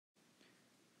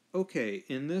Okay,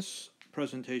 in this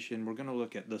presentation we're going to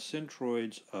look at the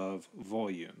centroids of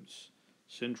volumes.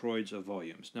 Centroids of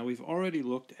volumes. Now we've already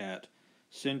looked at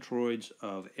centroids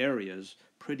of areas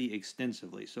pretty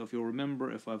extensively. So if you'll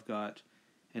remember, if I've got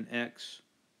an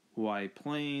XY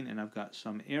plane and I've got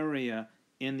some area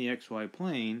in the XY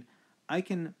plane, I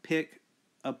can pick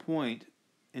a point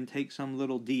and take some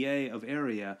little dA of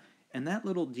area, and that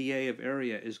little dA of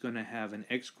area is going to have an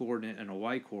X coordinate and a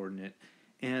Y coordinate,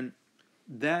 and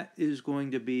that is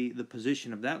going to be the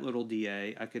position of that little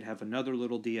dA. I could have another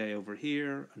little dA over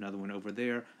here, another one over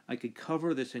there. I could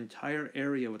cover this entire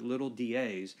area with little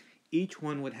dAs. Each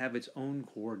one would have its own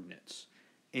coordinates.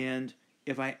 And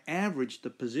if I averaged the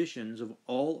positions of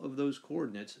all of those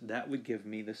coordinates, that would give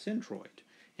me the centroid.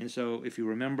 And so if you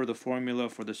remember the formula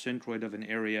for the centroid of an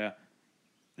area,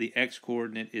 the x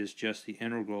coordinate is just the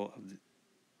integral of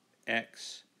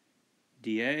x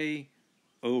dA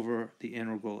over the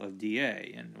integral of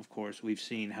dA. And of course we've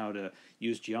seen how to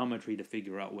use geometry to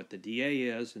figure out what the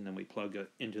dA is, and then we plug it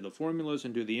into the formulas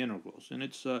and do the integrals, and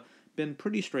it's been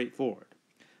pretty straightforward.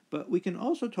 But we can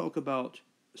also talk about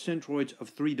centroids of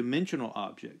three-dimensional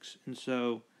objects, and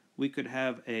so we could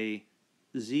have a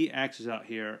z-axis out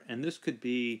here, and this could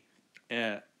be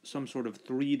some sort of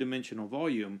three-dimensional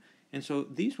volume, and so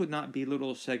these would not be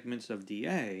little segments of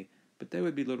dA, but they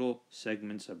would be little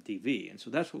segments of dV. And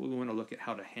so that's what we want to look at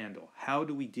how to handle. How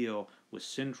do we deal with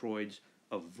centroids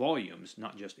of volumes,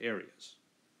 not just areas?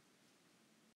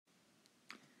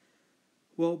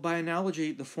 Well, by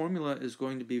analogy, the formula is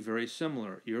going to be very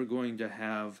similar. You're going to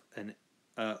have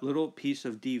a little piece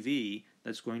of dV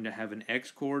that's going to have an x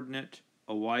coordinate,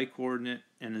 a y coordinate,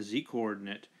 and a z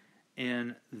coordinate,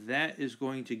 and that is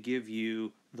going to give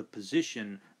you the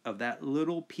position of that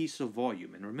little piece of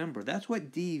volume. And remember, that's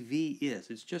what dV is.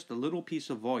 It's just a little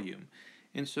piece of volume.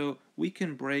 And so we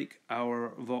can break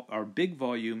our big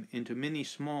volume into many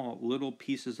small little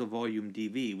pieces of volume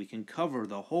dV. We can cover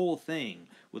the whole thing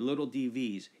with little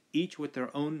dVs, each with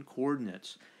their own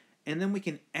coordinates. And then we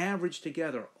can average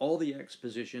together all the x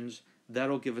positions.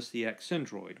 That'll give us the x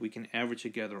centroid. We can average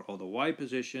together all the y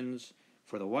positions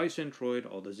for the y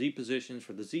centroid, all the z positions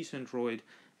for the z centroid,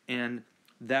 and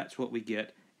that's what we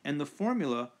get. And the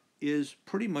formula is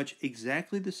pretty much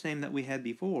exactly the same that we had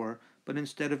before, but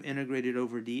instead of integrated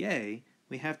over dA,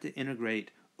 we have to integrate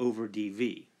over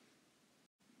dV.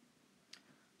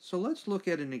 So let's look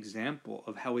at an example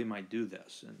of how we might do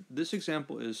this. And this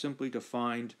example is simply to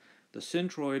find the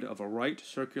centroid of a right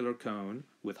circular cone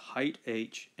with height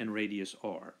h and radius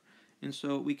r. And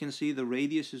so we can see the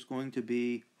radius is going to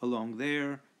be along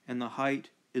there, and the height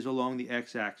is along the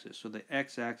x-axis. So the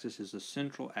x-axis is the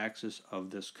central axis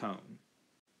of this cone.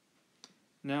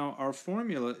 Now our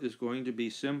formula is going to be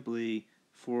simply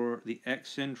for the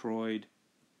x centroid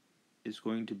is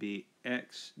going to be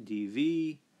x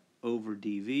dV over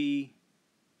dV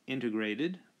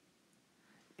integrated,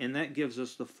 and that gives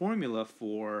us the formula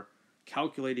for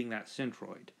calculating that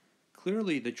centroid.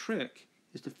 Clearly the trick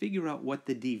is to figure out what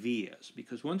the dV is,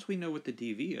 because once we know what the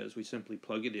dV is, we simply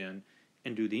plug it in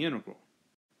and do the integral.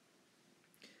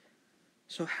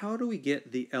 So how do we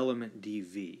get the element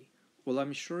dV? Well,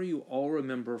 I'm sure you all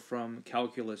remember from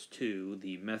Calculus 2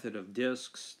 the method of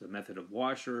disks, the method of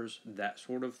washers, that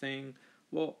sort of thing.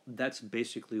 Well, that's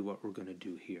basically what we're going to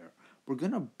do here. We're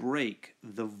going to break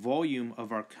the volume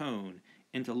of our cone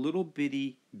into little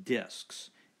bitty disks.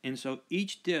 And so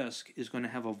each disk is going to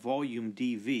have a volume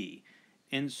dV.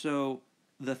 And so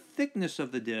the thickness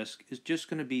of the disk is just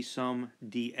going to be some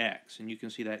dx. And you can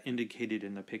see that indicated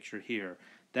in the picture here.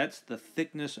 That's the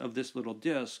thickness of this little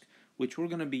disk, which we're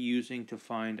going to be using to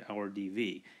find our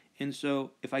dV. And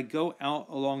so if I go out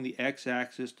along the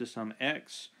x-axis to some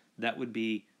x, that would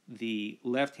be the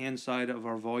left-hand side of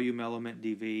our volume element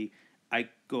dV. I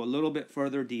go a little bit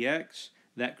further dx,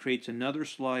 that creates another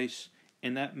slice,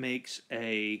 and that makes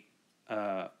a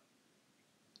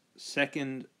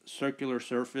second circular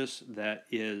surface that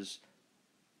is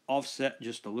offset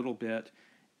just a little bit.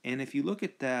 And if you look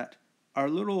at that, our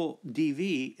little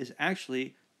dV is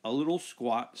actually a little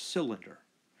squat cylinder.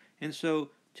 And so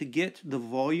to get the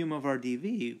volume of our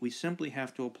dV, we simply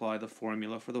have to apply the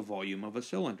formula for the volume of a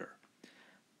cylinder.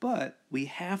 But we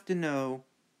have to know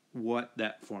what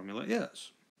that formula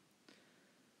is.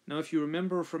 Now, if you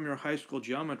remember from your high school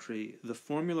geometry, the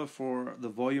formula for the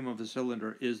volume of the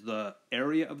cylinder is the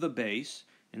area of the base,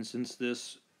 and since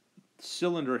this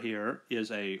cylinder here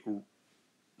is a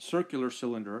circular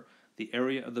cylinder, the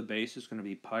area of the base is going to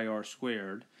be pi r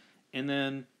squared, and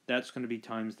then that's going to be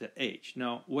times the h.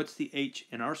 Now, what's the h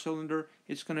in our cylinder?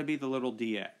 It's going to be the little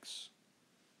dx.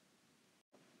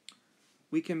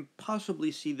 We can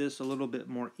possibly see this a little bit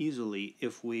more easily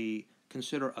if we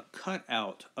consider a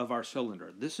cutout of our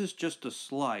cylinder. This is just a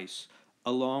slice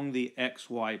along the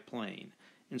XY plane.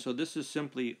 And so this is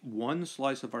simply one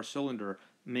slice of our cylinder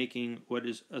making what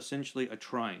is essentially a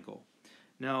triangle.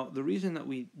 Now, the reason that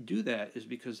we do that is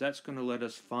because that's going to let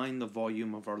us find the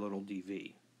volume of our little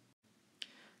dV.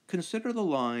 Consider the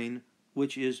line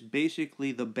which is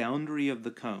basically the boundary of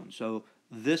the cone. So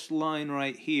this line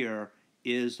right here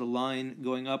is the line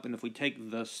going up, and if we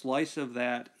take the slice of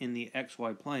that in the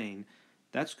XY plane,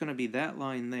 that's going to be that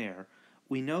line there.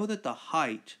 We know that the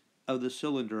height of the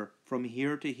cylinder from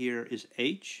here to here is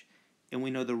h, and we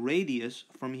know the radius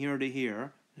from here to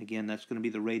here, again that's going to be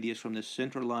the radius from the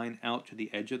center line out to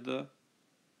the edge of the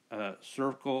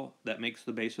circle that makes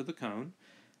the base of the cone.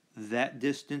 That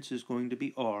distance is going to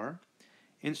be r,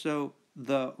 and so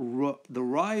the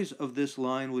rise of this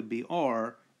line would be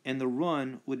r, and the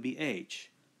run would be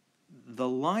h. The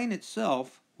line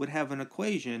itself would have an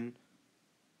equation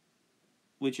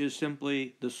which is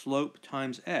simply the slope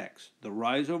times x. The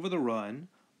rise over the run,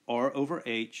 r over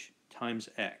h times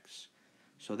x.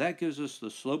 So that gives us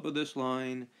the slope of this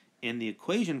line, and the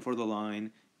equation for the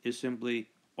line is simply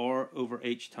r over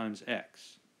h times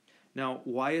x. Now,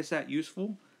 why is that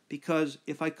useful? Because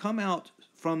if I come out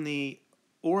from the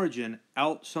origin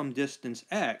out some distance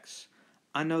x,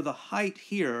 I know the height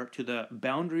here to the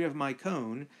boundary of my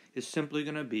cone is simply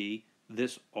going to be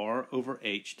this r over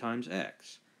h times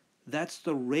x. That's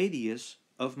the radius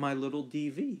of my little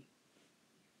dV.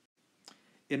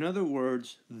 In other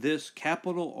words, this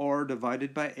capital R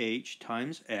divided by h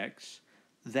times x,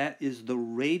 that is the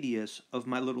radius of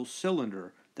my little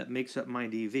cylinder that makes up my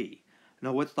dV.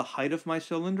 Now, what's the height of my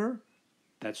cylinder?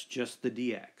 That's just the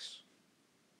dx.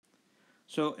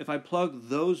 So if I plug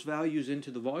those values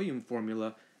into the volume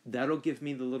formula, that'll give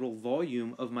me the little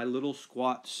volume of my little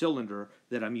squat cylinder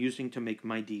that I'm using to make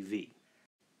my dV.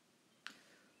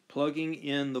 Plugging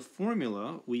in the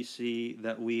formula, we see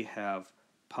that we have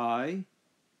pi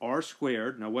r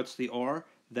squared. Now what's the r?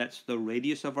 That's the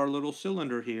radius of our little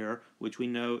cylinder here, which we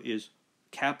know is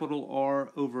capital R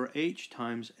over h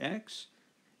times x.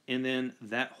 And then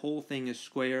that whole thing is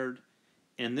squared.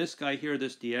 And this guy here,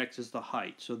 this dx, is the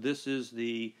height. So this is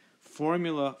the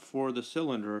formula for the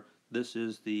cylinder. This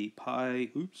is the pi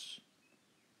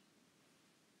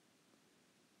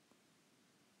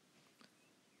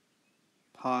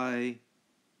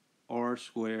r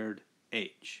squared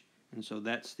h. And so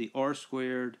that's the r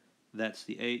squared, that's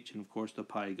the h, and of course the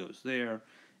pi goes there.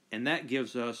 And that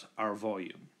gives us our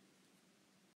volume.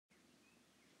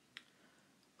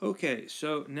 Okay,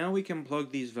 so now we can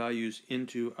plug these values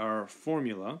into our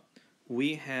formula.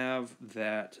 We have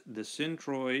that the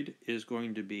centroid is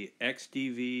going to be x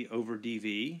dV over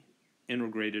dV,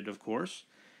 integrated of course.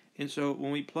 And so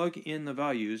when we plug in the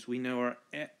values, we know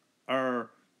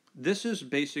this is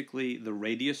basically the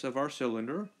radius of our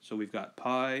cylinder. So we've got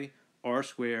pi r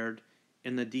squared,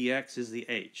 and the dx is the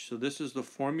h. So this is the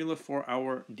formula for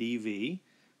our dV.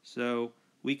 So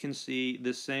we can see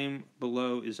the same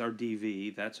below is our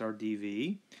dV. That's our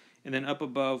dV. And then up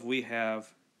above we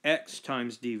have x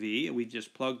times dV. We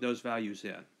just plug those values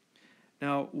in.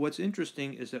 Now what's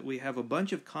interesting is that we have a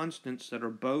bunch of constants that are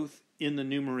both in the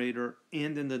numerator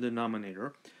and in the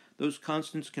denominator. Those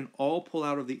constants can all pull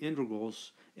out of the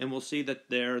integrals, and we'll see that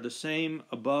they're the same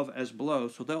above as below,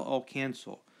 so they'll all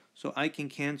cancel. So I can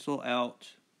cancel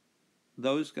out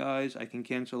those guys, I can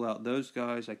cancel out those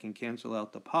guys, I can cancel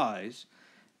out the pi's.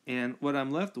 And what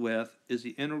I'm left with is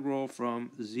the integral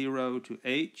from 0 to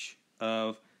h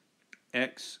of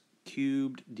x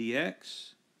cubed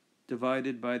dx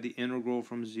divided by the integral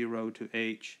from 0 to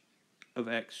h of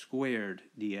x squared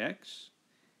dx.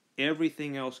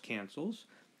 Everything else cancels.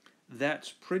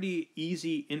 That's pretty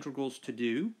easy integrals to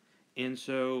do. And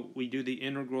so we do the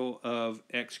integral of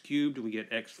x cubed, we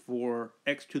get x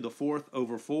to the fourth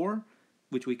over 4,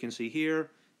 which we can see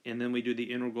here. And then we do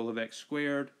the integral of x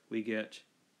squared, we get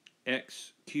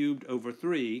x cubed over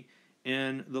 3,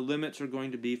 and the limits are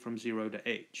going to be from 0 to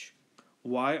h.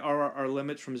 Why are our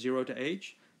limits from 0 to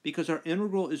h? Because our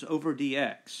integral is over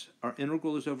dx. Our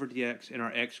integral is over dx, and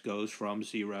our x goes from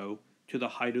 0 to the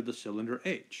height of the cylinder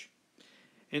h.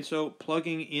 And so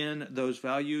plugging in those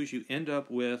values, you end up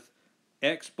with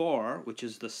x bar, which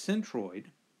is the centroid.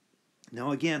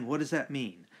 Now again, what does that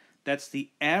mean? That's the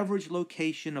average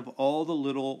location of all the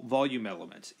little volume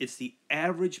elements. It's the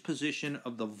average position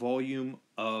of the volume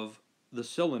of the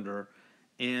cylinder,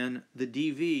 and the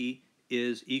dV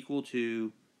is equal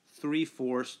to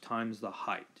 3/4 times the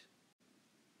height.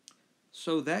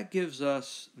 So that gives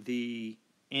us the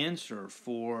answer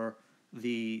for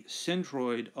the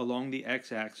centroid along the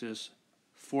x-axis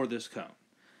for this cone.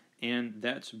 And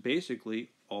that's basically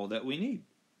all that we need.